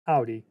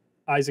Howdy,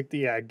 Isaac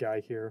the Ag Guy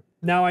here.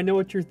 Now I know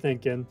what you're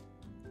thinking.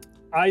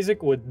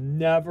 Isaac would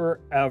never,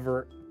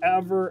 ever,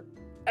 ever,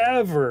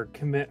 ever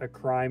commit a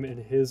crime in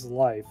his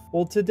life.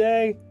 Well,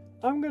 today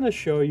I'm gonna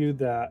show you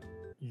that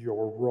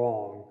you're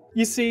wrong.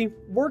 You see,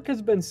 work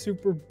has been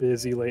super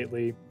busy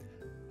lately.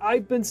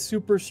 I've been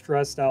super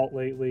stressed out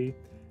lately,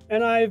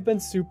 and I've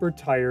been super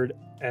tired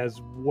as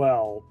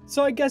well.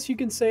 So I guess you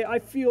can say I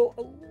feel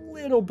a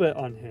little bit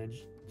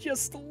unhinged,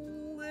 just a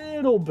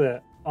little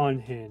bit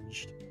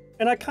unhinged.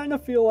 And I kind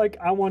of feel like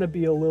I want to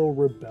be a little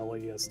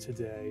rebellious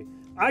today.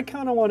 I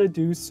kind of want to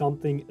do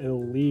something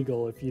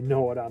illegal, if you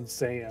know what I'm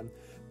saying.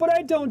 But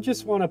I don't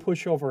just want to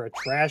push over a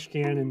trash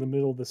can in the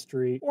middle of the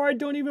street, or I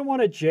don't even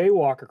want to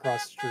jaywalk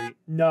across the street.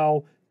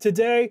 No,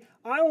 today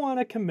I want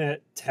to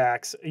commit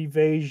tax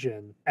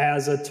evasion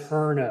as a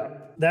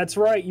turnip. That's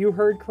right, you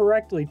heard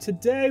correctly.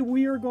 Today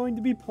we are going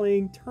to be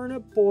playing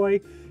Turnip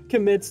Boy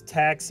Commits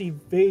Tax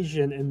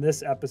Evasion in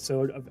this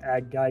episode of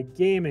Ag Guy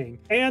Gaming.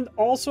 And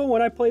also,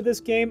 when I play this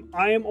game,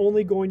 I am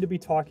only going to be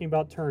talking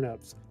about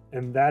turnips.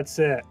 And that's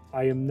it.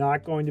 I am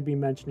not going to be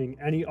mentioning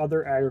any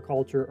other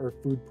agriculture or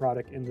food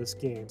product in this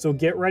game. So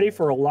get ready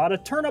for a lot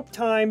of turnip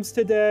times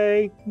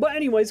today. But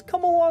anyways,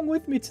 come along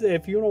with me today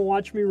if you want to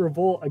watch me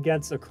revolt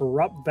against a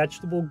corrupt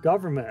vegetable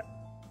government.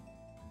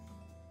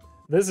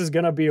 This is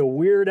going to be a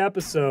weird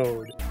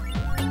episode.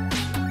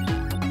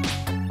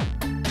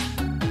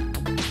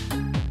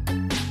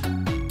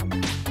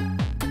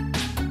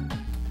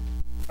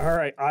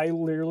 Alright, I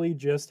literally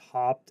just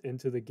hopped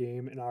into the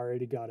game and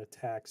already got a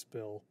tax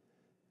bill.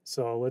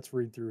 So let's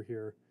read through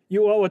here.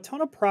 You owe a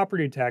ton of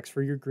property tax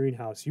for your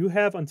greenhouse. You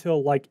have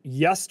until like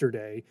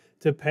yesterday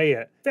to pay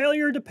it.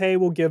 Failure to pay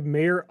will give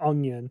Mayor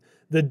Onion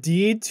the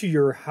deed to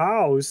your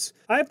house.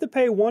 I have to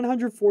pay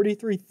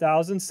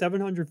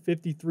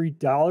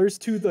 $143,753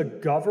 to the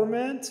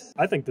government?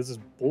 I think this is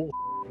bull,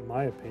 in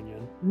my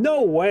opinion.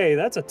 No way,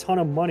 that's a ton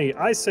of money.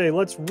 I say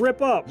let's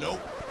rip up. Nope.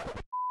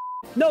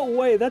 No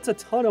way, that's a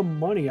ton of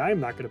money. I'm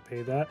not gonna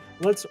pay that.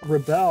 Let's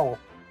rebel.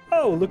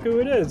 Oh, look who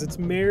it is. It's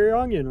Mayor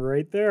Onion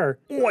right there.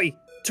 Oi,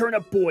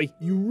 Turnip Boy,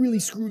 you really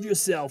screwed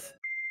yourself.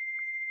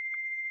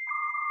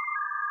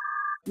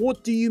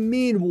 What do you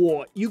mean,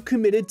 what? You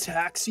committed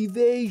tax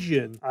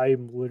evasion.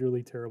 I'm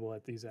literally terrible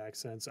at these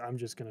accents. I'm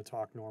just gonna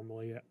talk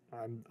normally.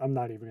 I'm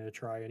not even gonna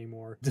try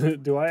anymore.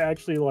 Do I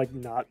actually like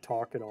not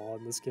talk at all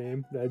in this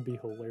game? That'd be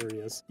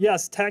hilarious.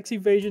 Yes, tax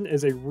evasion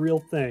is a real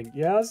thing.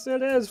 Yes,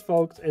 it is,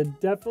 folks.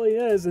 It definitely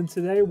is. And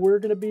today we're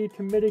gonna be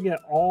committing it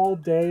all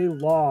day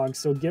long.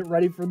 So get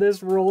ready for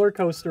this roller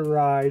coaster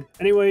ride.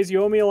 Anyways,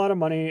 you owe me a lot of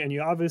money and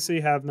you obviously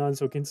have none.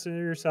 So consider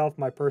yourself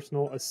my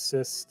personal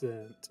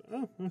assistant.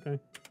 Oh, okay.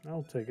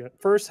 I'll take it.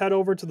 First, head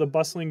over to the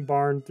bustling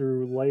barn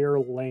through Layer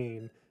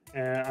Lane.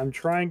 And I'm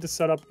trying to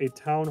set up a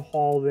town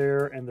hall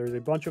there, and there's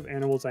a bunch of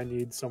animals I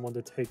need someone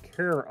to take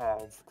care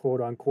of. Quote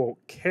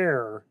unquote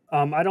care.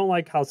 I don't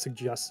like how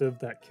suggestive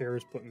that care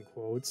is put in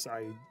quotes.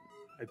 I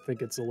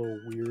think it's a little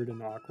weird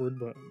and awkward,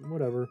 but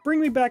whatever. Bring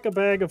me back a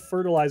bag of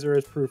fertilizer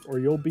as proof, or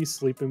you'll be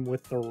sleeping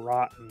with the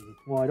rotten.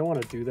 Well, I don't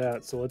want to do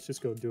that, so let's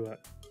just go do it.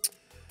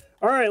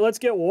 All right, let's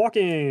get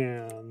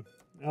walking.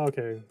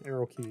 Okay,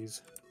 arrow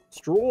keys.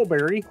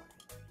 Strawberry.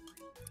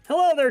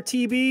 Hello there,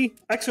 TB!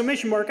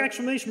 Exclamation mark,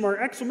 exclamation mark,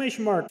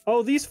 exclamation mark.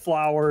 Oh, these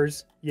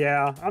flowers.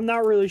 Yeah, I'm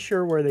not really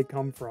sure where they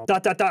come from.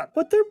 Dot, dot, dot.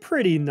 But they're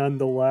pretty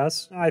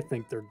nonetheless. I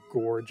think they're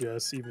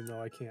gorgeous, even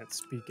though I can't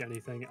speak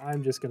anything.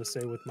 I'm just gonna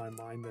say with my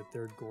mind that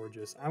they're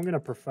gorgeous. I'm gonna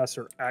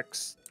Professor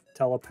X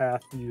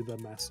telepath you the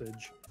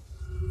message.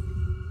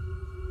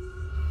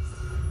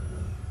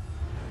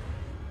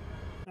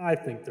 I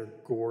think they're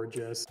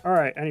gorgeous. All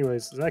right,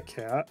 anyways, is that a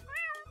cat?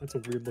 That's a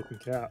weird looking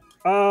cat.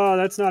 Oh,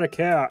 that's not a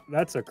cat.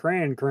 That's a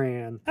cran.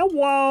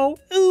 Hello.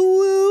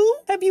 Ooh,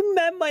 have you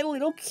met my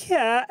little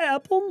cat,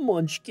 Apple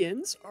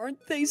Munchkins?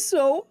 Aren't they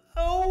so...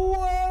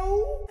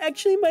 Oh,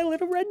 actually, my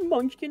little red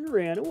munchkin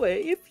ran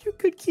away. If you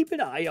could keep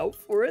an eye out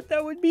for it,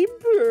 that would be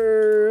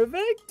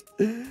perfect.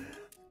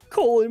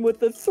 Colon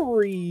with a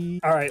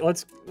 3. All right,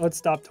 let's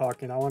stop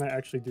talking. I want to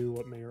actually do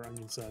what Mayor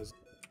Onion says.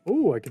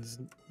 Ooh, I could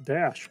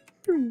dash.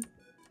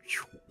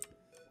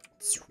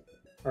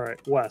 All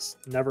right, west.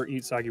 Never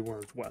eat soggy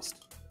worms.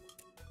 West.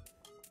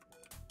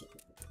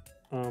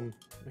 I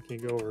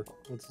can't go over.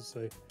 What's it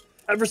say?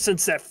 Ever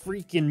since that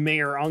freaking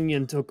Mayor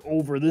Onion took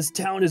over, this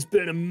town has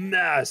been a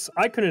mess.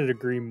 I couldn't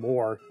agree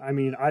more. I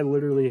mean, I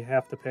literally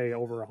have to pay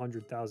over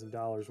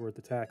 $100,000 worth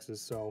of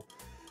taxes, so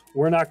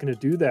we're not going to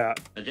do that.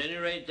 At any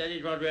rate, that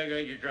is what we're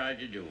going to try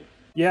to do.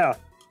 Yeah,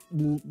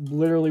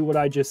 literally what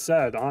I just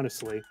said,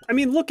 honestly. I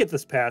mean, look at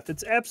this path.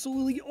 It's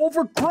absolutely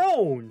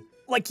overgrown.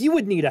 Like, you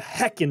would need a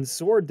heckin'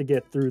 sword to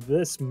get through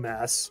this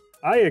mess.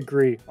 I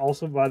agree.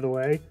 Also, by the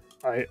way,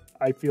 I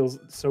feel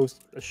so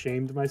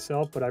ashamed of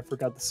myself, but I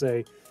forgot to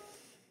say...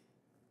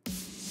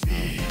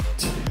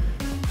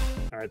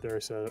 Alright, there I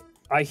said it.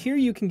 I hear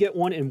you can get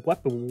one in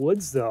Weapon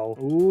Woods, though.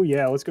 Ooh,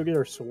 yeah, let's go get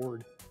our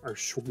sword. Our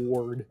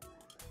sword.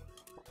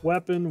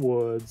 Weapon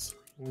Woods.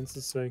 What's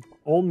this say?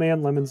 Old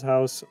Man Lemon's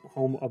house,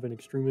 home of an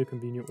extremely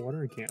convenient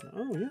watering can.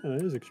 Oh, yeah,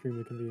 that is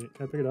extremely convenient.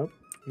 Can I pick it up?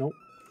 Nope.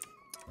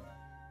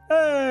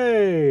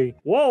 Hey!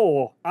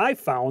 Whoa! I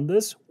found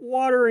this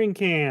watering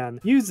can.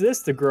 Use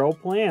this to grow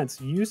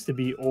plants. Used to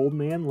be Old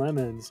Man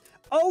Lemon's.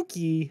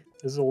 Okie!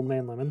 This is Old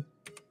Man Lemon.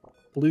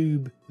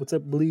 Bloob. What's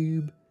up,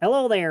 Bloob?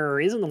 Hello there.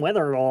 Isn't the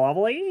weather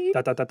lovely?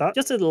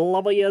 Just as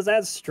lovely as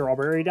that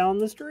strawberry down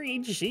the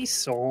street. She's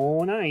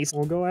so nice.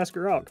 We'll go ask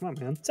her out. Come on,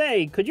 man.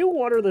 Say, could you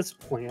water this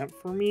plant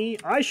for me?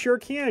 I sure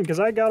can, because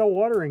I got a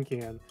watering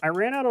can. I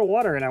ran out of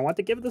water, and I want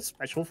to give the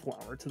special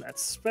flower to that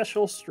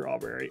special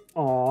strawberry.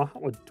 Aw,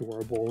 how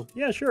adorable.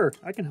 Yeah, sure.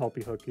 I can help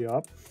you hook you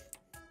up.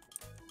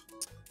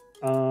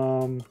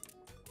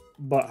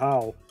 But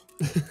how?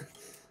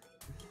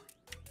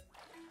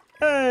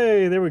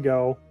 Hey, there we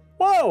go.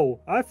 Whoa!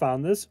 I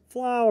found this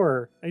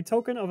flower. A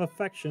token of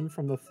affection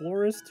from the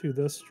florist to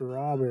the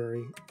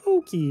strawberry.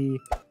 Okie.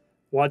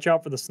 Watch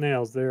out for the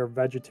snails. They are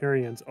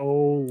vegetarians.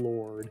 Oh,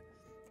 Lord.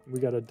 We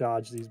gotta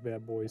dodge these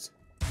bad boys.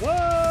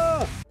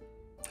 Whoa!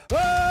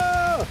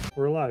 Whoa!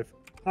 We're alive.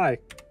 Hi.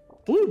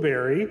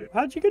 Blueberry?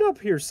 How'd you get up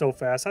here so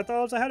fast? I thought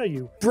I was ahead of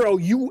you. Bro,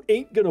 you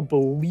ain't gonna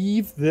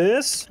believe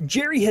this.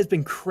 Jerry has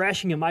been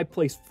crashing in my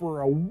place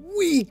for a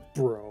week,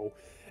 bro.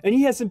 And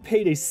he hasn't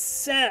paid a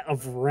cent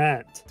of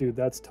rent. Dude,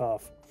 that's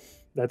tough.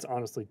 That's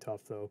honestly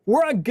tough, though.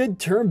 We're on good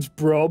terms,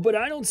 bro, but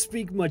I don't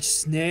speak much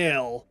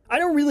snail. I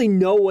don't really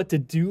know what to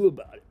do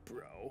about it,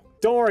 bro.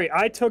 Don't worry,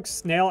 I took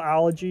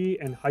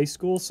snailology in high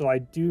school, so I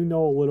do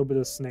know a little bit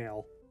of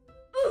snail.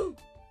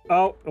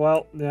 Oh,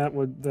 well, that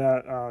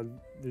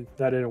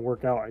didn't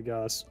work out, I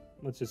guess.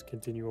 Let's just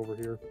continue over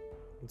here.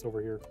 It's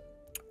over here.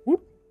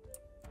 Whoop.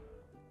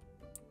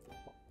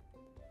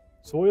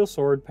 Soil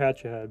sword,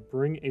 patch ahead.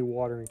 Bring a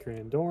watering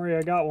can. Don't worry,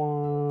 I got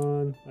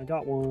one. I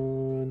got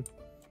one.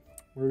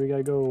 Where do we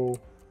gotta go?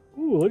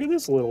 Ooh, look at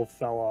this little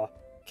fella.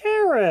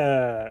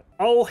 Carrot!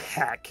 Oh,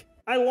 heck.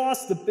 I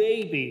lost the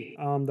baby.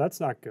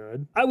 That's not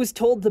good. I was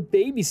told to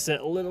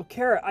babysit a little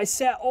carrot. I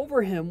sat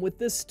over him with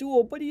this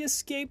stool, but he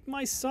escaped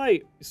my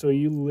sight. So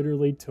you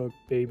literally took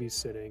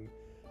babysitting.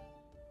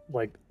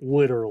 Like,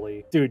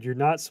 literally. Dude, you're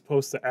not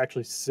supposed to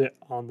actually sit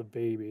on the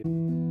baby.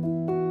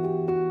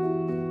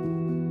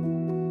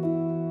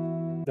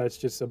 That's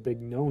just a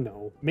big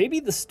no-no. Maybe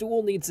the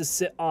stool needs to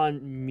sit on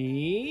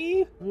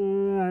me?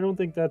 I don't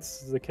think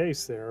that's the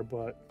case there,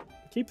 but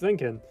keep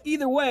thinking.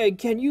 Either way,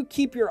 can you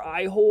keep your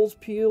eye holes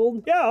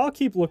peeled? Yeah, I'll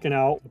keep looking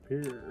out. Up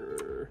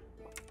here.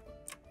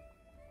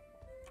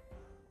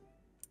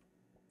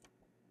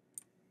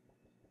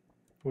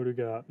 What do we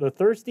got? The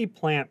thirsty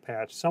plant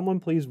patch. Someone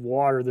please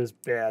water this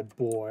bad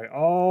boy.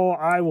 Oh,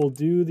 I will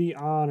do the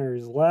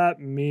honors. Let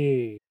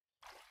me.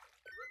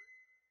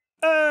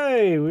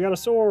 Hey, we got a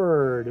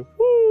sword.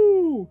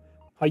 Woo!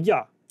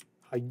 Hiya,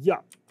 hiya,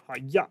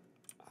 hiya,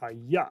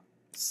 hiya.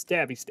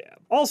 Stabby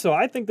stab. Also,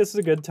 I think this is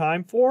a good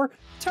time for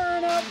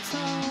turnip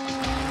time.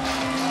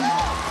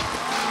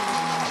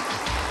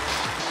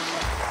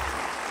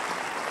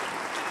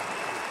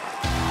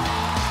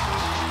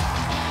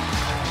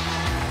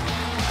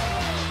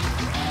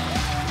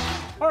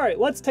 All right,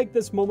 let's take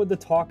this moment to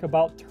talk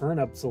about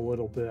turnips a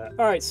little bit.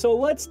 All right, so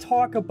let's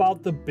talk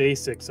about the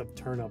basics of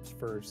turnips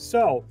first.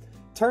 So,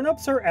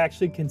 turnips are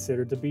actually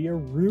considered to be a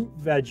root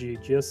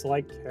veggie, just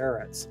like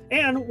carrots.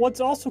 And what's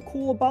also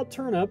cool about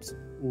turnips,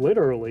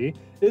 literally,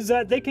 is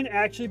that they can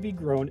actually be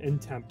grown in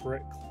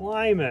temperate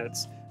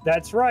climates.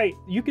 That's right,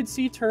 you can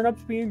see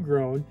turnips being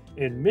grown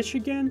in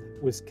Michigan,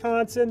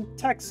 Wisconsin,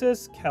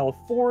 Texas,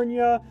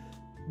 California,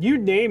 you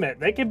name it.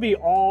 They can be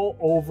all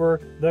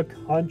over the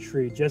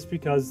country just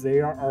because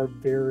they are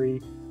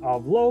very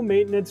low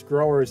maintenance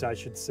growers, I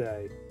should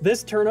say.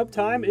 This turnip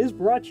time is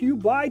brought to you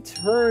by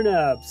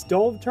turnips.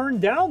 Don't turn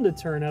down the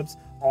turnips,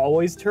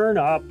 always turn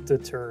up the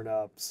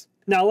turnips.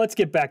 Now let's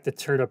get back to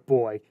Turnip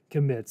Boy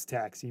commits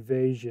tax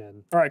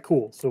evasion. All right,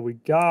 cool. So we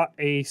got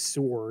a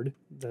sword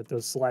that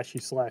does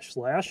slashy slash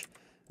slash.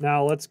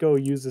 Now let's go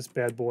use this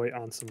bad boy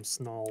on some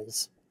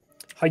snalls.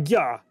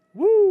 Hiya!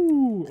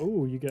 Woo!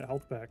 Oh, you get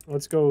health back.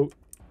 Let's go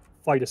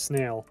fight a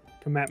snail.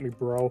 Come at me,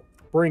 bro.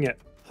 Bring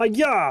it.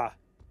 Hiya!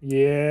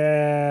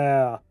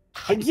 Yeah!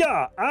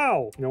 Hiya!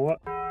 Ow! You know what?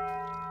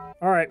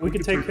 Alright, we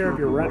can take care of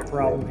your rent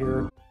problem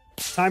here.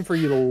 Time for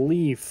you to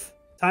leave.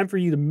 Time for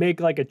you to make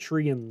like a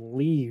tree and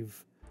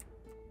leave.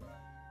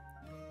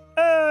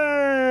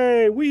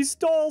 Hey! We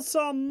stole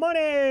some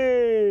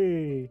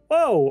money!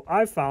 Oh,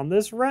 I found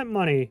this rent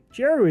money.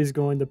 Jerry's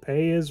going to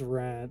pay his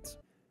rent.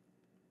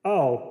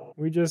 Oh,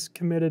 we just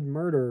committed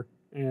murder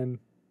and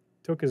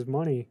took his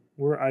money.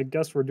 I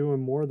guess we're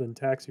doing more than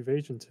tax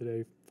evasion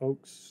today,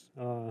 folks.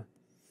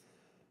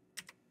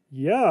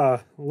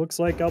 Yeah, looks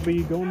like I'll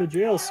be going to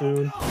jail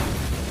soon.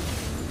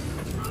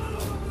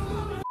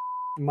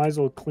 Might as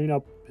well clean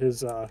up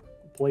his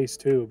place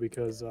too,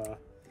 because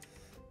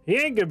he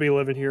ain't gonna be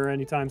living here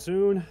anytime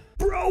soon.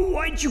 Bro,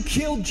 why'd you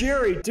kill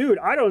Jerry? Dude,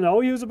 I don't know.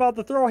 He was about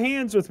to throw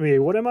hands with me.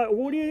 What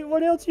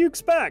else do you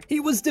expect? He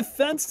was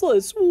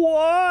defenseless.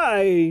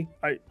 Why?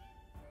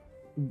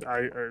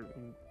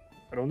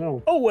 I don't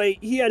know. Oh wait,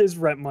 he had his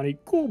rent money.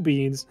 Cool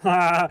beans.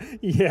 Ha,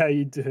 yeah,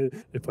 he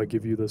did. If I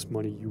give you this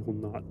money, you will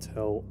not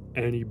tell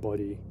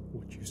anybody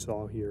what you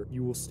saw here.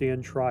 You will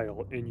stand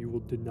trial and you will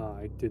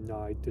deny that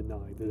I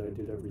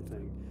did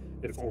everything.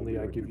 If only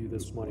I give you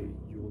this money,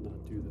 you will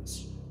not do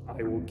this. I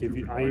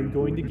am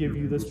going to give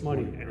you this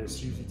money, and as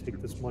soon as you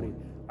take this money,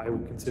 I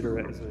will consider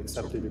it as an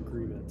accepted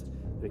agreement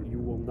that you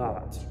will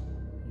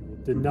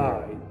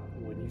deny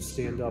when you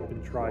stand up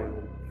in trial.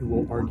 You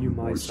will argue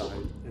my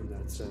side, and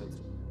that's it.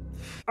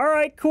 All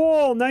right,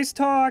 cool. Nice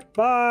talk.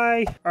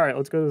 Bye. All right,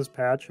 let's go to this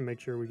patch and make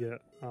sure we get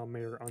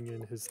Mayor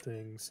Onion his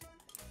things.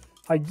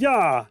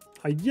 Hiya!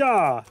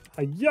 Hiya!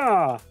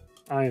 Hiya!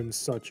 I am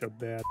such a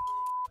bad...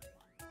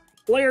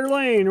 Blair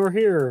Lane, we're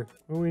here.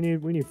 Oh, we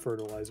need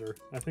fertilizer.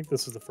 I think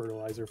this is the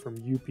fertilizer from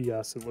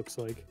UPS, it looks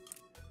like.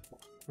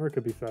 Or it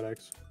could be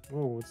FedEx.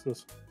 Oh, what's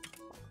this?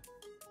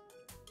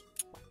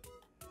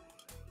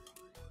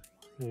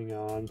 Hang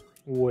on.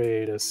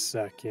 Wait a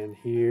second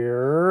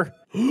here.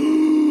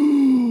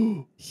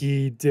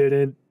 He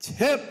didn't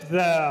tip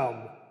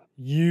them!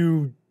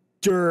 You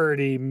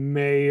dirty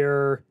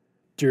mayor.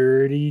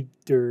 Dirty,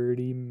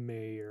 dirty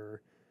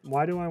mayor.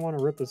 Why do I want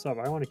to rip this up?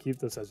 I want to keep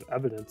this as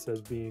evidence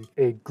as being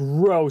a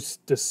gross,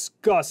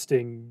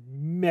 disgusting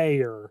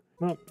mayor.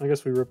 Well, I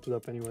guess we ripped it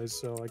up anyways,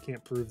 so I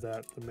can't prove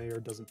that the mayor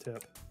doesn't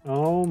tip.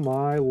 Oh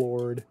my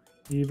lord.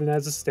 Even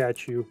as a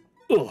statue.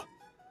 Ugh.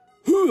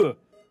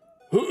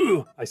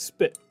 I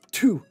spit.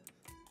 Two.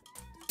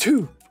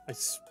 I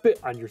spit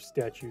on your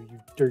statue,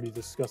 you dirty,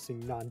 disgusting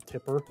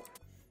non-tipper.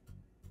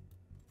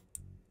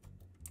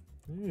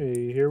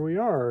 Hey, here we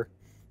are.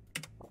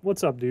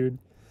 What's up, dude?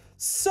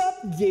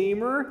 Sup,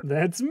 gamer?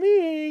 That's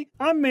me.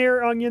 I'm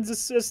Mayor Onion's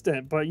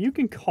assistant, but you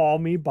can call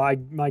me by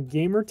my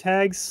gamer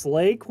tag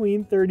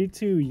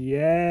SlayQueen32.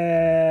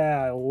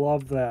 Yeah, I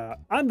love that.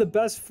 I'm the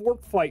best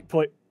fork fight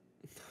player.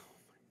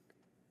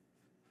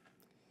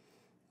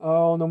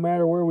 Oh, no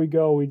matter where we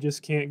go, we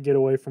just can't get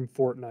away from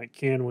Fortnite,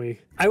 can we?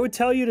 I would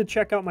tell you to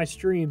check out my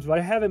streams, but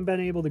I haven't been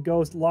able to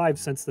go live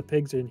since the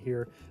pigs are in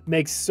here.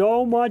 Makes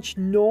so much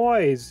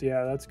noise.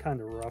 Yeah, that's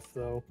kind of rough,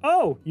 though.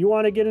 Oh, you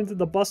want to get into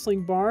the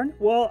bustling barn?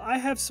 Well, I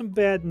have some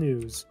bad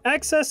news.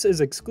 Access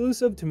is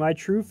exclusive to my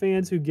true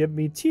fans who give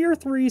me tier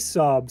 3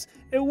 subs.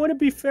 It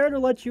wouldn't be fair to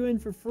let you in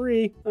for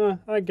free.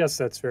 I guess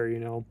that's fair, you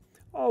know.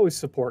 Always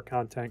support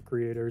content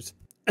creators.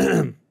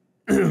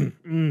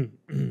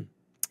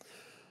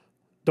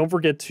 Don't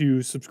forget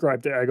to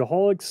subscribe to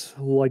Agaholics,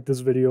 like this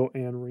video,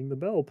 and ring the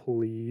bell,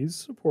 please.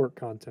 Support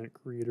content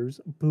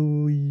creators,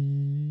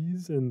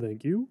 please, and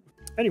thank you.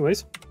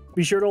 Anyways,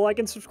 be sure to like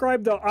and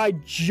subscribe, though. I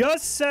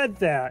just said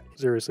that.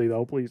 Seriously,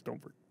 though, please don't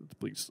forget.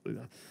 Please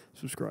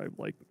subscribe,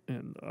 like,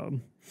 and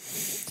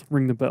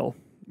ring the bell.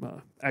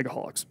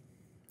 Agaholics.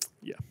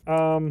 Yeah.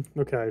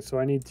 Okay, so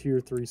I need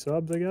tier 3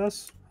 subs, I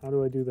guess. How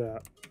do I do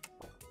that?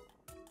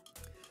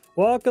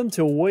 Welcome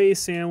to Way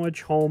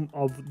Sandwich, home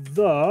of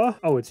the...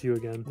 Oh, it's you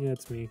again. Yeah,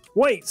 it's me.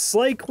 Wait,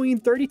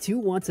 SlayQueen32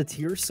 wants a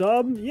tier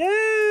sub?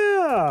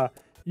 Yeah!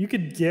 You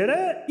could get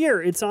it?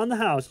 Here, it's on the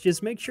house.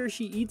 Just make sure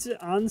she eats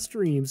it on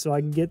stream so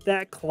I can get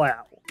that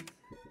clout.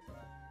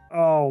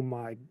 Oh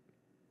my...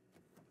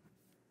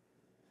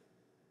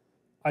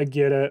 I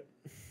get it.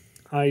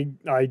 I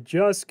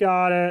just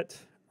got it.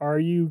 Are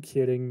you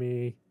kidding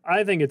me?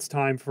 I think it's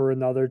time for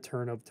another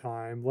Turnip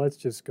time. Let's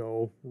just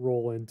go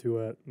roll into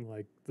it.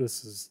 Like,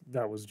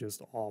 that was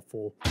just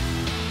awful.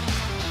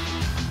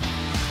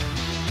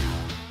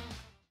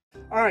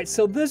 All right,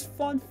 so this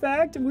fun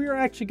fact, we're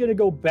actually going to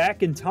go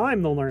back in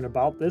time to learn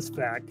about this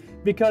fact,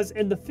 because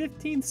in the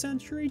 15th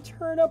century,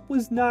 turnip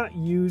was not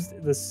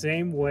used the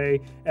same way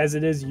as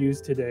it is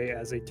used today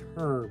as a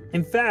term.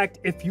 In fact,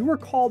 if you were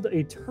called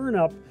a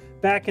turnip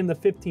back in the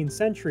 15th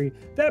century,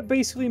 that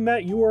basically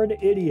meant you were an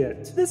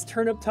idiot. This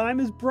Turnip time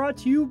is brought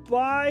to you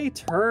by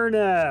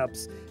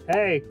turnips.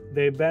 Hey,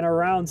 they've been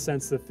around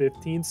since the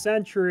 15th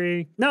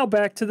century. Now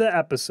back to the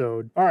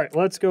episode. All right,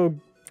 let's go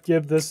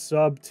give this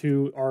sub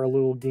to our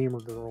little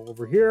gamer girl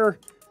over here.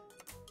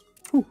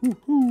 Hoo hoo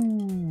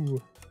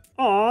hoo.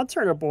 Aw,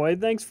 Turnip Boy,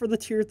 thanks for the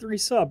tier 3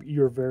 sub.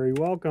 You're very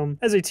welcome.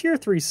 As a tier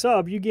 3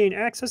 sub, you gain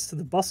access to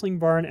the bustling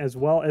barn as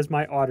well as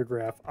my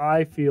autograph.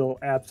 I feel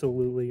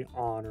absolutely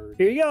honored.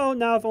 Here you go.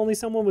 Now, if only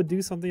someone would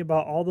do something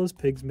about all those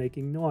pigs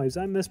making noise.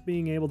 I miss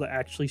being able to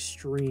actually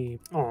stream.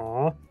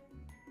 Aw,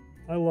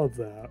 I love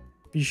that.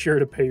 Be sure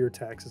to pay your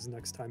taxes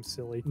next time,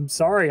 silly. I'm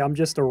sorry, I'm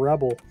just a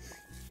rebel.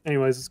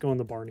 Anyways, let's go in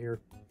the barn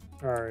here.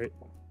 All right.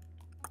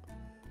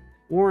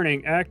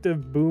 Warning,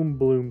 active boom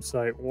bloom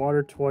site.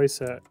 Water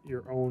twice at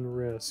your own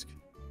risk.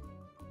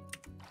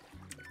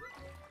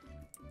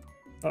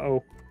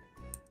 Uh-oh.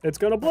 It's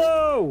gonna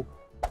blow!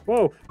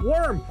 Whoa,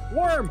 worm,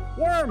 worm,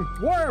 worm,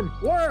 worm,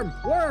 worm,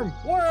 worm,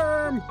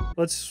 worm!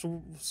 Let's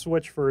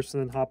switch first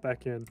and then hop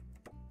back in.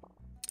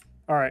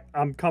 All right,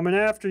 I'm coming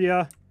after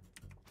ya.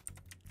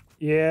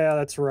 Yeah,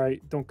 that's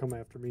right. Don't come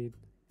after me,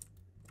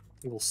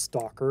 little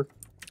stalker.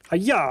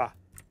 Hiya!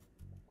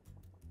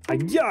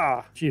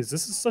 Hiya! Jeez,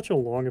 this is such a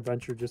long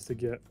adventure just to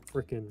get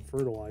frickin'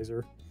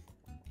 fertilizer.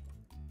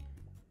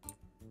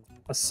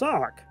 A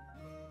sock.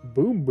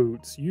 Boom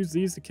boots. Use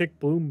these to kick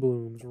bloom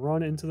blooms.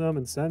 Run into them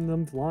and send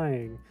them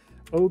flying.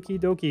 Okie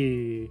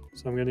dokie.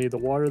 So I'm gonna need to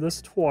water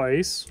this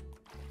twice.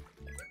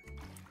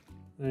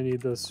 I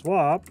need to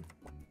swap.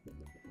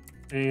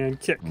 And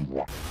kick.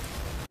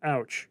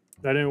 Ouch.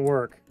 That didn't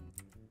work.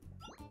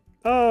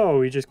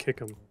 Oh, you just kick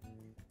them.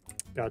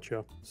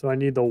 Gotcha. So I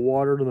need to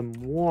water them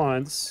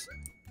once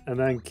and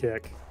then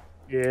kick.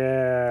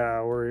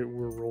 Yeah, we're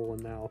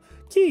rolling now.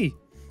 Key!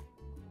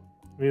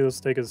 Maybe let's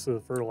take us to the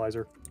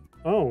fertilizer.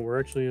 Oh, we're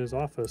actually in his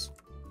office.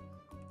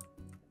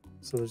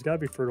 So there's got to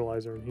be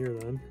fertilizer in here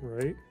then,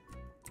 right?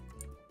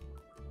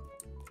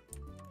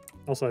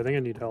 Also, I think I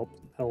need health,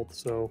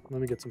 so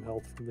let me get some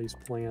health from these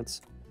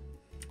plants.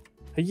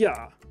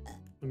 Yeah.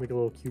 Let me make a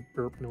little cute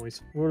burp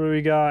noise. What do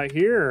we got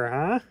here,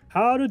 huh?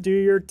 How to do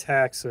your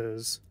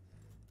taxes.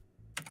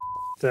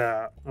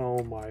 That.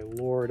 Oh my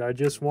lord, I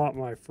just want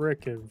my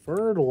frickin'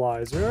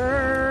 fertilizer.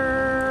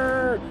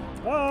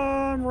 Oh,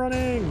 I'm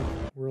running.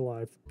 We're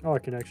alive. Oh, I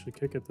can actually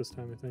kick it this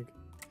time, I think.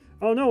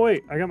 Oh no,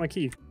 wait, I got my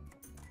key.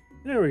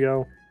 There we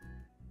go.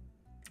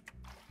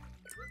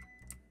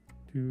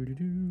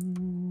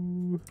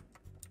 Doo-doo-doo.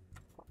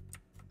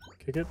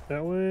 Kick it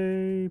that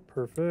way.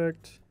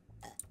 Perfect.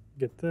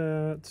 Get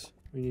that.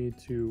 We need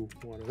to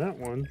water that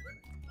one.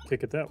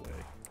 Kick it that way.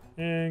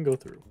 And go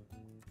through.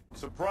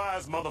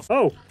 Surprise, motherfucker.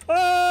 Oh!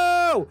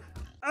 Oh!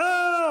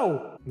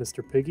 Oh!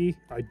 Mr. Piggy,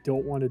 I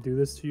don't want to do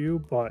this to you,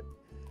 but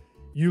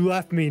you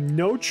left me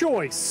no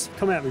choice.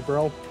 Come at me,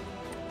 bro.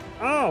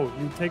 Oh!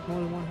 You take more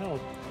than one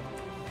health.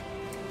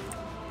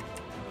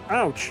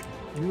 Ouch!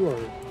 You are...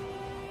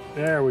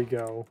 There we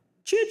go.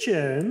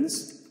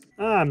 Chichens!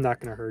 I'm not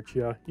gonna hurt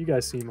you. You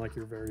guys seem like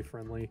you're very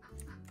friendly.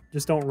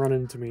 Just don't run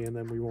into me and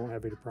then we won't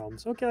have any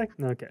problems. Okay?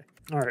 Okay.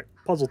 Alright.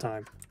 Puzzle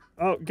time.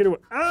 Oh, get away.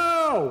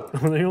 Ow!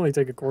 They only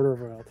take a quarter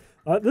of a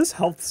health. This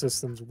health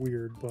system's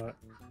weird, but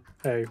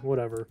hey,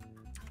 whatever.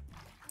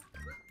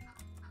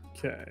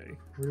 Okay.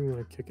 Where do we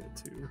want to kick it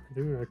to? I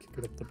think we want to kick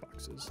it up the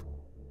boxes.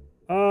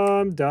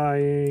 I'm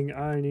dying.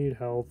 I need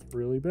health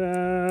really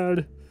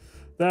bad.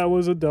 That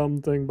was a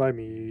dumb thing by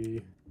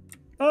me.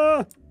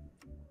 Ah!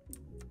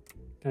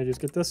 Can I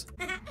just get this?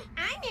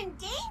 I'm in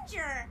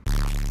danger!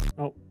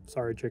 Oh,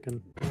 sorry,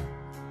 chicken.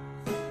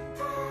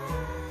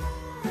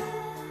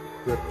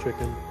 Rip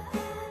chicken.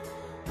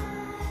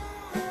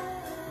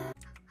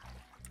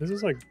 This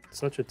is like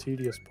such a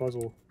tedious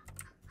puzzle.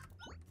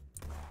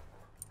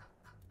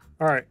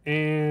 Alright,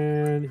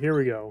 and here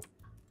we go.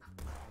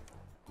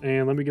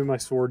 And let me give my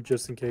sword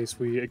just in case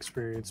we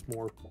experience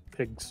more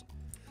pigs.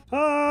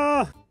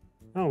 Ah!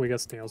 Oh, we got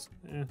snails.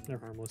 Eh, they're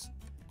harmless.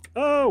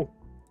 Oh!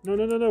 No,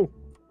 no, no, no.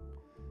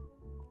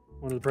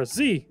 Wanted to press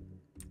Z.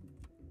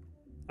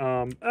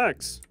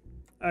 X.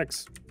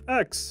 X.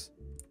 X.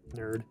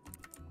 Nerd.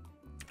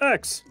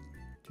 X.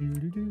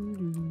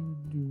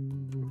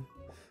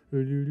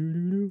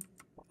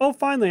 Oh,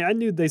 finally, I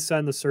knew they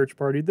sent the search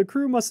party. The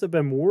crew must have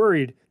been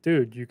worried.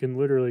 Dude, you can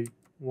literally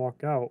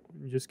walk out.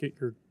 You just get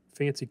your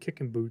fancy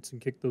kicking boots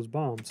and kick those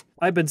bombs.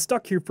 I've been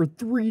stuck here for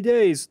 3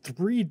 days.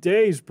 3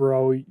 days,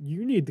 bro.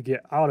 You need to get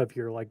out of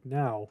here, like,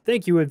 now.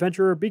 Thank you,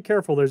 adventurer. Be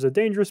careful. There's a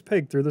dangerous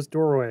pig through this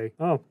doorway.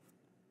 Oh,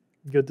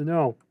 good to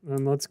know.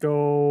 And let's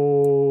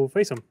go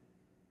face him.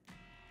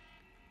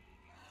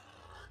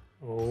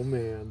 Oh,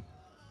 man.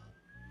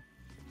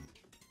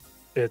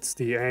 It's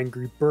the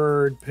angry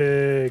bird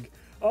pig.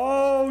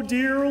 Oh,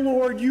 dear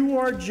Lord, you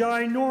are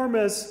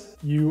ginormous.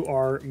 You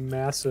are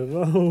massive.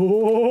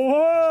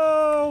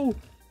 Oh,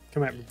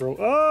 come at me, bro.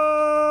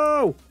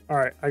 Oh! All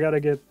right, I gotta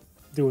get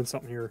doing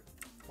something here.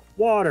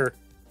 Water.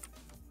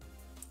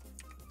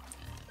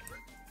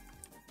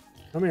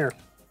 Come here.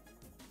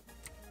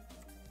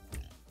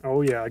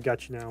 Oh, yeah, I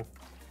got you now.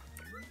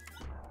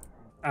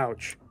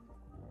 Ouch.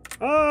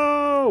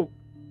 Oh!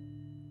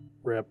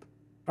 Rip.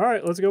 All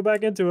right, let's go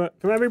back into it.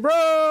 Come at me,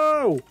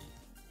 bro!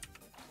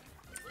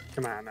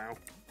 Come on now.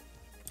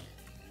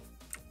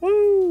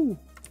 Woo!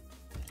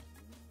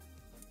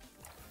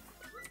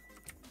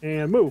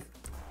 And move.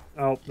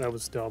 Oh, that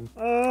was dumb.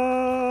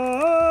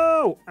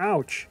 Oh!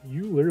 Ouch.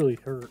 You literally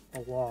hurt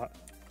a lot.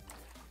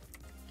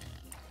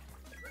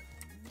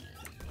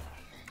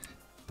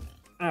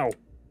 Ow.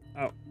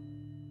 Ow.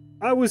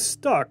 I was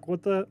stuck.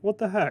 What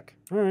the heck?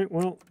 All right,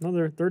 well,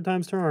 another third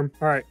time's charm.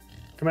 All right,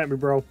 come at me,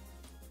 bro.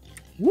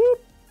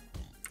 Whoop!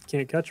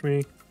 Can't catch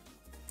me.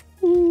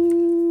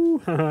 Ooh,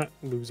 haha,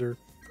 loser.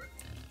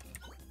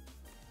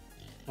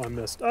 Oh, I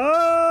missed.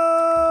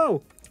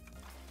 Oh!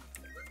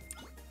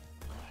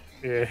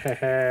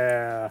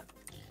 Yeah.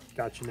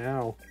 Got you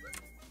now.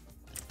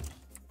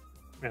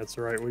 That's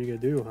right. What are you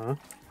gonna do, huh?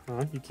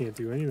 Huh? You can't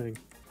do anything.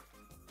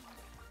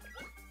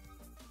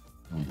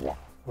 Well,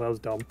 that was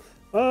dumb.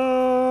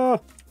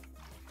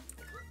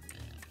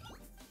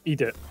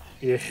 Eat it.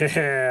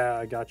 Yeah,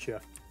 I got you.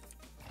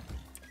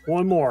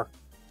 One more.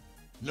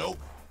 Nope.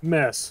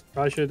 Miss.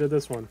 Probably should have did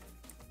this one.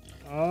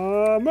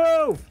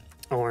 Move!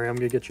 Don't worry, I'm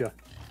gonna get you.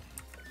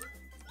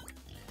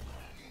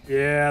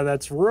 Yeah,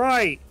 that's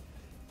right.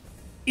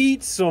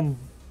 Eat some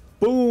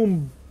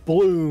boom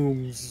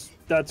blooms.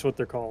 That's what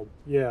they're called.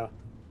 Yeah.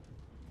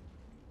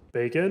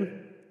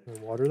 Bacon? Can I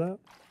water that?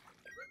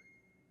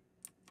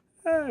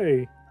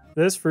 Hey,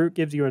 this fruit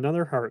gives you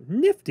another heart.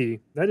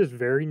 Nifty. That is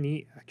very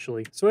neat,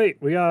 actually. Sweet,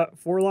 we got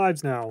 4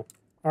 lives now.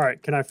 All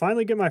right, can I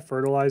finally get my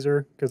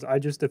fertilizer? Because I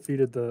just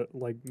defeated the,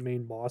 like,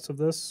 main boss of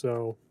this,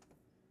 so...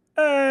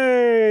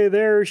 Hey,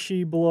 there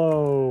she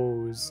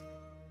blows.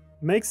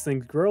 Makes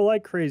things grow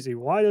like crazy.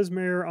 Why does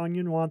Mayor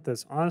Onion want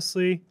this?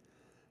 Honestly,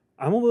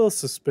 I'm a little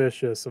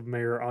suspicious of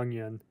Mayor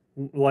Onion.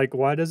 Like,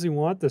 why does he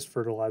want this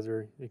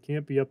fertilizer? It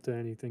can't be up to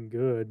anything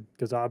good.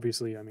 Because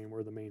obviously, I mean,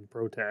 we're the main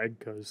pro tag.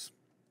 Because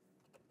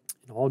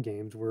in all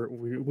games,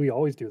 we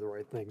always do the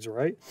right things,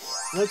 right?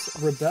 Let's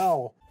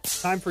rebel.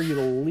 Time for you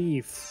to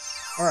leave.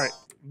 All right,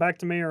 back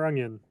to Mayor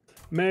Onion.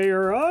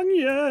 Mayor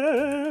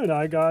Onion,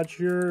 I got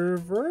your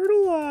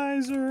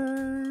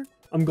fertilizer.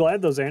 I'm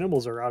glad those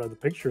animals are out of the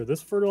picture.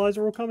 This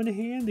fertilizer will come in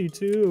handy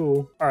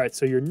too. All right,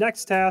 so your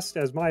next task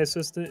as my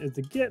assistant is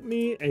to get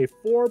me a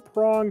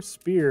 4-pronged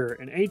spear.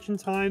 In ancient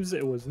times,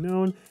 it was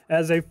known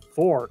as a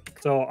fork.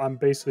 So I'm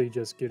basically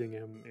just getting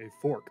him a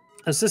fork.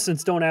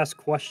 Assistants don't ask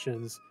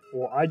questions.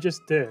 Well, I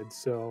just did,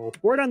 so.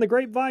 Word on the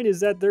grapevine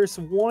is that there's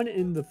one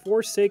in the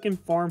Forsaken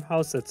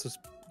farmhouse that's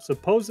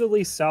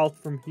supposedly south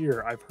from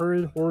here. I've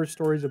heard horror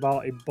stories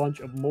about a bunch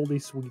of moldy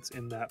sweets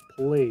in that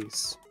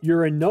place.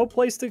 You're in no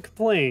place to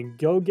complain.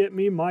 Go get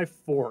me my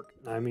fork.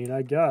 I mean,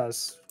 I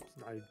guess.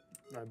 I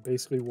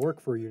basically work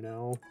for you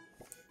now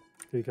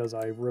because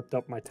I ripped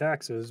up my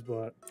taxes,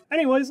 but...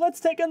 Anyways,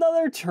 let's take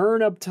another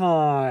turnip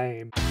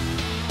time.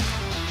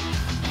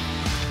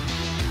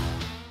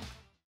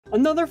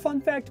 Another fun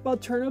fact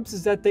about turnips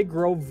is that they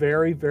grow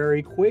very,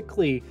 very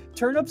quickly.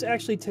 Turnips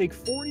actually take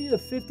 40 to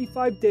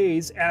 55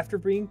 days after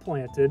being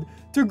planted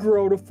to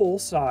grow to full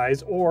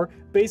size, or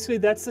basically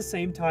that's the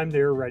same time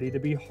they're ready to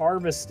be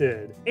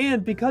harvested.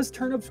 And because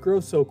turnips grow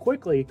so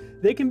quickly,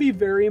 they can be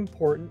very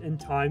important in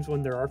times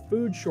when there are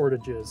food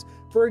shortages.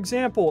 For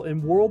example,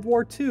 in World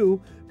War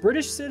II,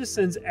 British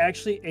citizens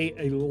actually ate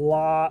a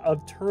lot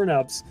of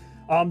turnips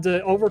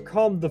to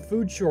overcome the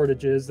food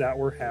shortages that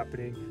were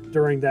happening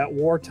during that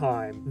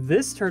wartime.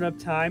 This turnip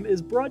time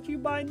is brought to you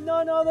by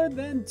none other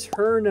than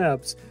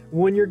turnips.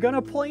 When you're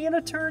gonna play an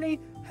attorney,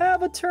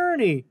 have a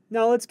tourney.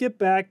 Now let's get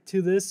back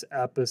to this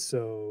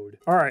episode.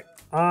 All right,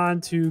 on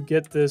to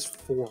get this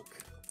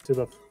fork to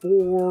the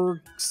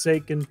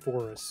Forsaken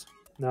Forest.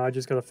 Now I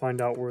just gotta find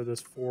out where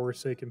this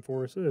Forsaken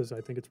Forest is. I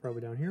think it's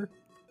probably down here.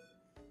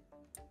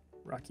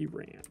 Rocky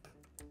Ramp.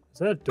 Is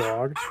that a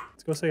dog?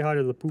 Let's go say hi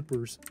to the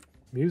poopers.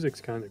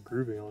 Music's kind of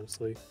groovy,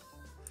 honestly.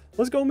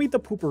 Let's go meet the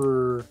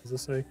pooper. What does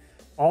this say?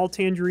 All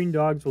tangerine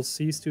dogs will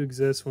cease to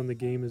exist when the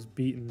game is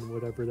beaten,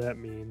 whatever that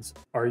means.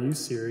 Are you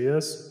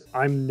serious?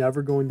 I'm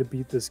never going to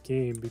beat this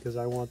game because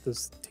I want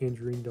this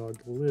tangerine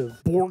dog to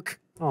live. Bork!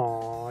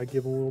 Aw, I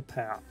give him a little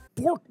pat.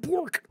 Bork,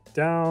 bork!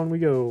 Down we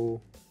go.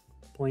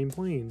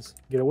 Plains.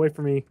 Get away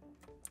from me.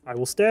 I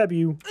will stab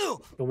you.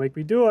 Don't make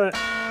me do it.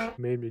 You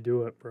made me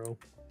do it, bro.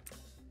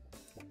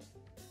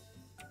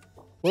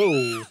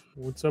 Whoa,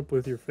 what's up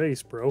with your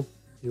face, bro?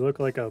 You look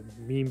like a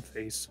meme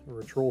face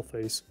or a troll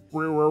face.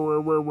 Cool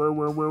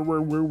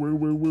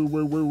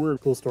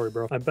story,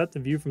 bro. I bet the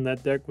view from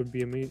that deck would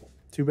be amazing.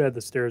 Too bad the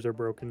stairs are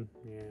broken.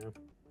 Yeah.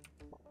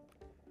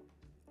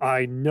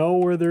 I know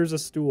where there's a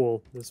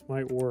stool. This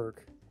might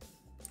work.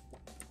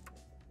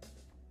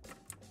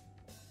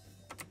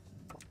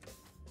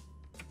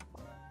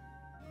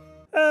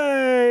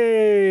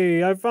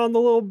 Hey, I found the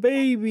little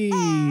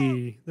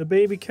baby. The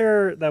baby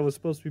carrot that was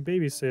supposed to be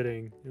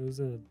babysitting. It was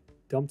in a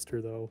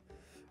dumpster though.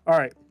 All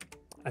right,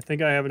 I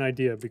think I have an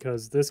idea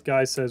because this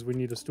guy says we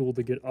need a stool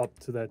to get up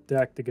to that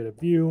deck to get a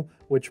view,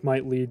 which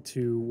might lead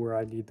to where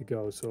I need to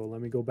go. So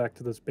let me go back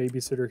to this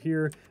babysitter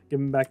here, give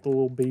him back the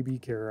little baby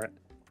carrot.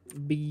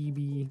 The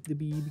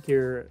baby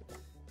carrot.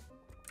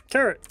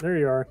 Carrot, there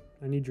you are.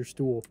 I need your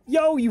stool.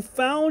 Yo, you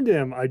found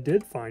him. I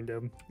did find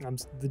him. I'm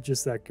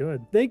just that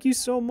good. Thank you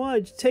so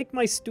much. Take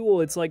my stool.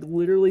 It's like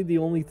literally the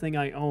only thing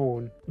I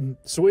own.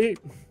 Sweet.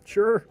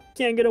 Sure.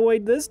 Can't get away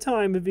this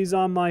time if he's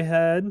on my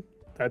head.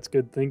 That's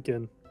good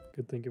thinking.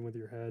 Good thinking with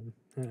your head.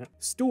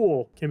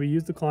 Stool can be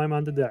used to climb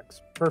onto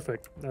decks.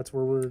 Perfect. That's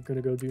where we're going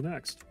to go do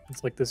next.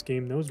 It's like this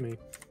game knows me.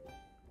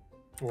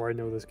 Or I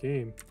know this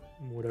game.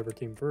 Whatever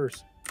came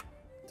first.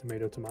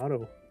 Tomato,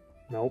 tomato.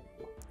 Nope.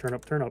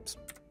 Turnips.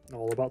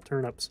 All about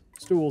turnips.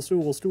 Stool.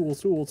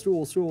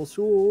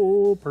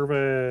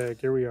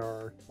 Perfect. Here we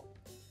are.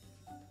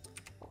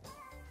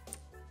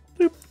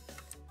 Boop.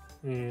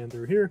 And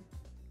through here.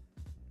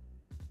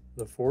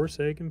 The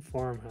Forsaken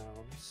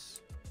Farmhouse.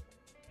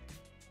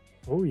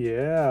 Oh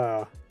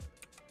yeah.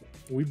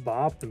 We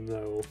bopping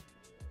though.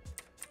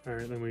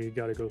 Alright, then we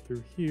gotta go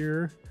through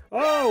here.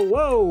 Oh,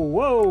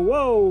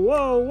 whoa.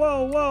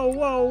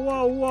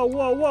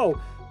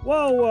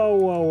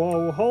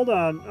 Hold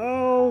on.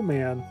 Oh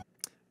man.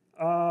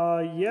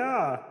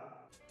 Yeah.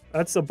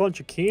 That's a bunch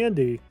of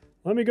candy.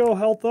 Let me go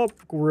health up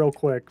real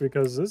quick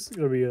because this is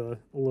going to be a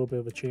little bit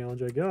of a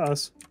challenge, I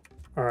guess.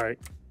 All right.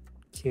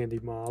 Candy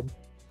mob.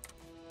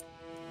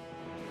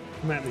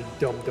 Come at me,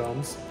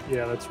 dum-dums.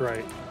 Yeah, that's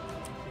right.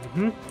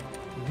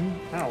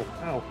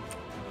 Ow.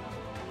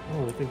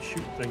 Oh, I think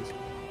shoot things.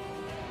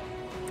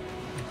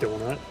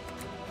 Donut.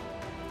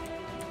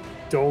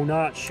 Do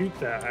not shoot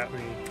that at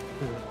me.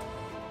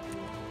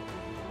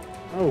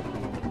 Oh.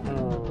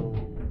 Oh.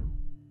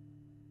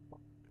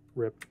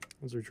 Rip.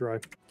 Those are dry.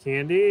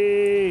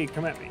 Candy!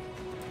 Come at me.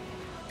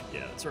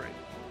 Yeah, that's right.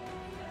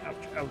 Ouch,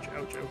 ouch,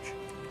 ouch, ouch.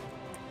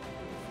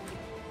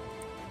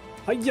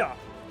 Hiya!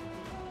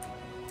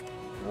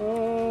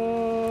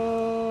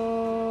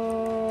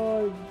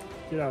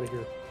 Get out of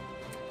here.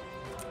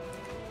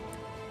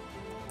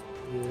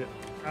 Get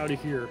out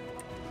of here.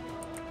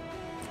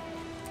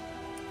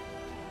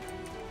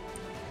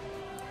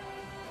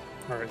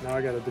 Alright, now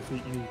I gotta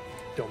defeat you,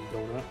 dumb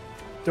donut.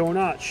 Do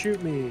not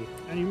shoot me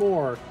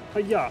anymore.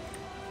 Hiya!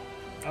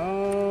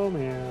 Oh,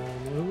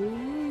 man.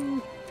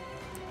 Ooh.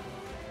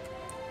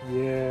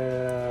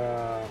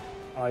 Yeah.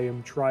 I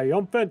am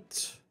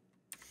triumphant.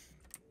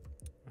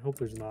 I hope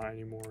there's not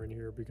any more in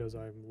here because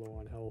I'm low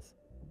on health.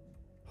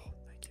 Oh,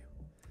 thank you.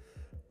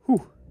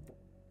 Whew.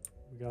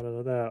 We got out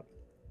of that.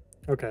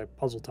 Okay,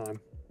 puzzle time.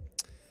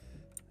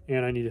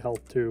 And I need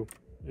health too.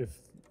 If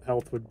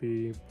health would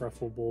be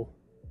preferable.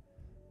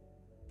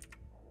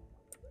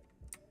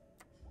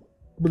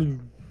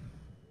 Boom.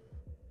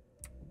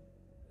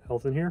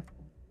 Health in here?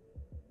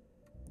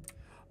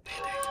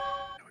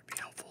 That would be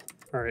helpful.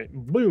 Alright,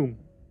 boom.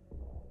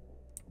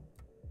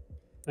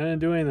 I didn't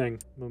do anything.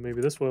 Well,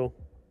 maybe this will.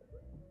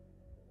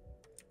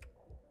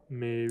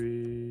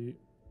 Maybe...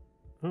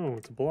 Oh,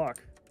 it's a block.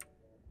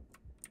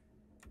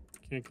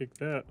 Can't kick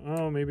that.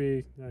 Oh,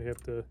 maybe I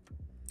have to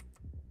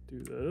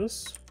do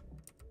this.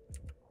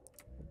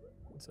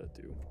 What's that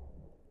do?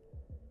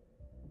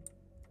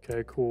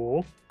 Okay,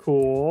 cool.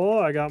 Cool.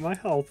 I got my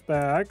health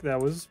back. That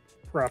was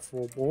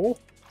preferable.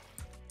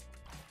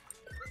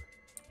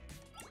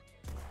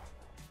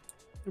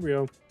 Here we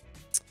go.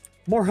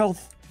 More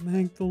health.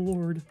 Thank the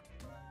Lord.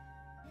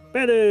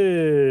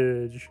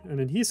 Bandage! An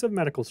adhesive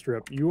medical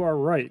strip. You are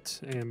right.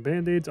 And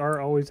band-aids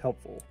are always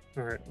helpful.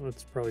 Alright,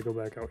 let's probably go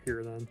back out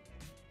here then.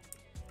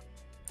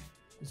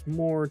 There's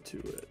more to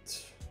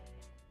it.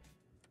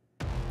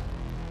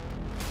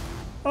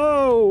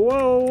 Oh!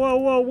 Whoa, whoa,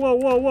 whoa, whoa,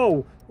 whoa,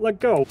 whoa! Let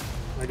go!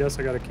 I guess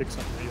I gotta kick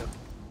something at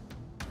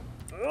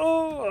you.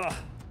 Oh!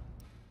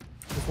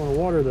 Just want to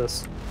water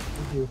this.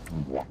 Thank you.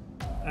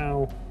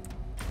 Ow.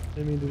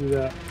 Didn't mean to do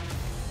that.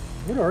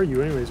 What are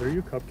you anyways? Are you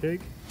a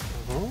cupcake?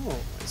 Oh,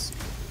 I see.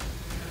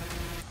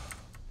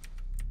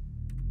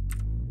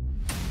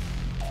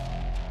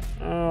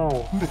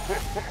 Oh.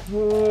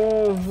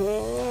 Oh,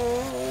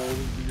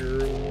 dear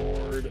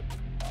Lord.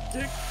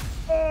 Dick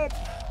up!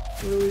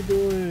 What are we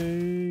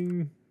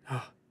doing?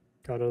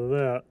 Got out of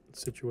that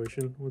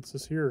situation. What's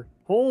this here?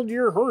 Hold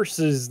your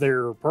horses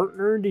there,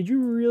 partner. Did you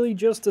really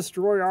just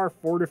destroy our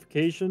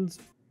fortifications?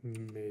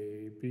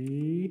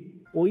 Maybe.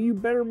 Well, you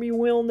better be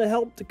willing to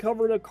help to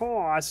cover the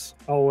costs.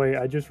 Oh, wait,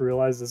 I just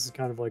realized this is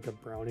kind of like a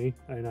brownie,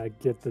 and I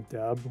get the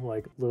Deb,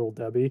 like Little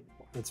Debbie.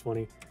 That's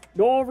funny.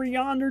 Go over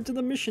yonder to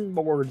the mission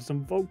board.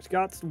 Some folks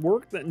got some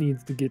work that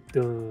needs to get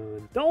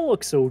done. Don't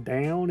look so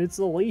down. It's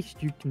the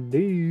least you can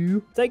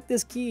do. Take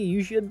this key.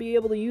 You should be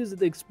able to use it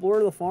to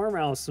explore the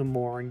farmhouse some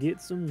more and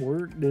get some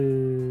work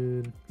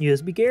done.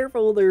 Just be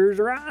careful. There's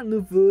a riding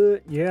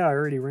afoot. Yeah, I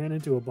already ran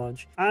into a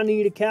bunch. I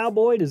need a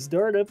cowboy to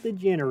start up the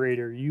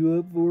generator. You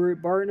up for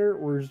it, partner?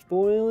 We're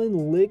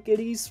spoiling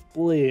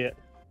lickety-split.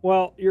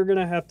 Well, you're going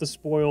to have to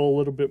spoil a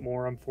little bit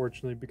more,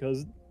 unfortunately,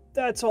 because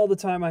that's all the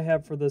time I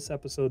have for this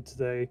episode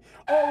today.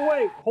 Oh,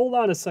 wait, hold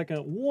on a second.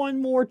 One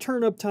more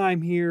turnip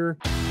time here.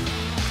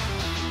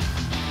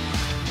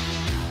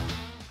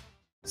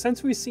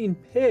 Since we've seen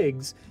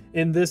pigs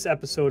in this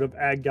episode of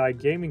Ag Guy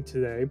Gaming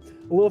today,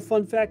 a little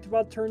fun fact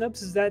about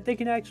turnips is that they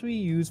can actually be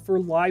used for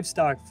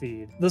livestock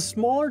feed. The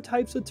smaller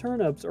types of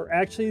turnips are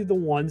actually the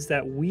ones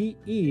that we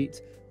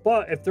eat,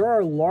 but if there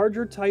are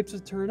larger types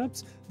of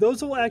turnips,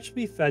 those will actually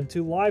be fed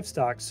to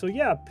livestock. So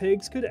yeah,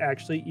 pigs could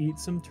actually eat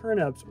some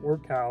turnips, or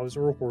cows,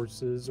 or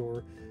horses,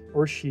 or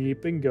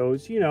sheep and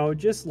goats, you know,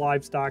 just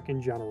livestock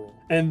in general.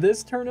 And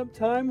this turnip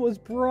time was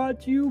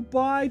brought to you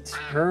by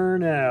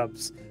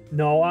turnips.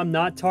 No, I'm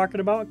not talking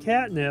about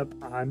catnip.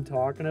 I'm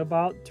talking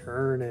about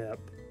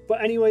turnip.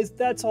 But anyways,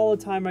 that's all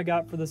the time I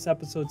got for this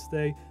episode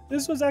today.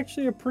 This was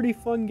actually a pretty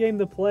fun game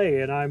to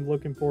play, and I'm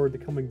looking forward to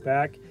coming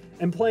back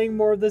and playing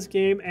more of this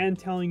game and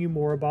telling you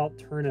more about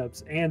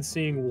turnips and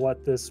seeing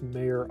what this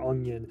Mayor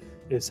Onion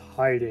is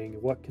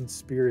hiding, what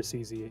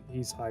conspiracies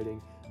he's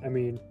hiding. I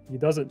mean, he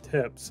doesn't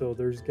tip, so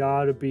there's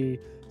got to be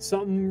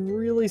something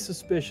really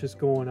suspicious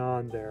going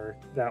on there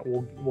that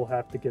we'll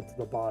have to get to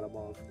the bottom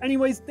of.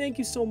 Anyways, thank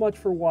you so much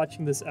for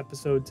watching this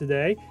episode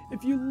today.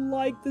 If you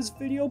like this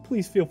video,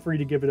 please feel free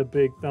to give it a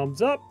big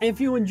thumbs up. And if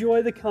you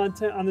enjoy the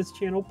content on this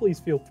channel, please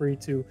feel free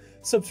to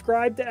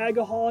subscribe to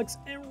Agaholics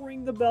and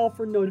ring the bell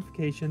for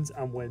notifications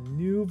on when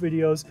new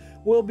videos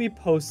will be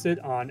posted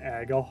on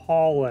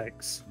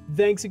Agaholics.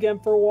 Thanks again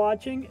for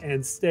watching,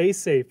 and stay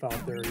safe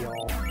out there,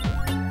 y'all.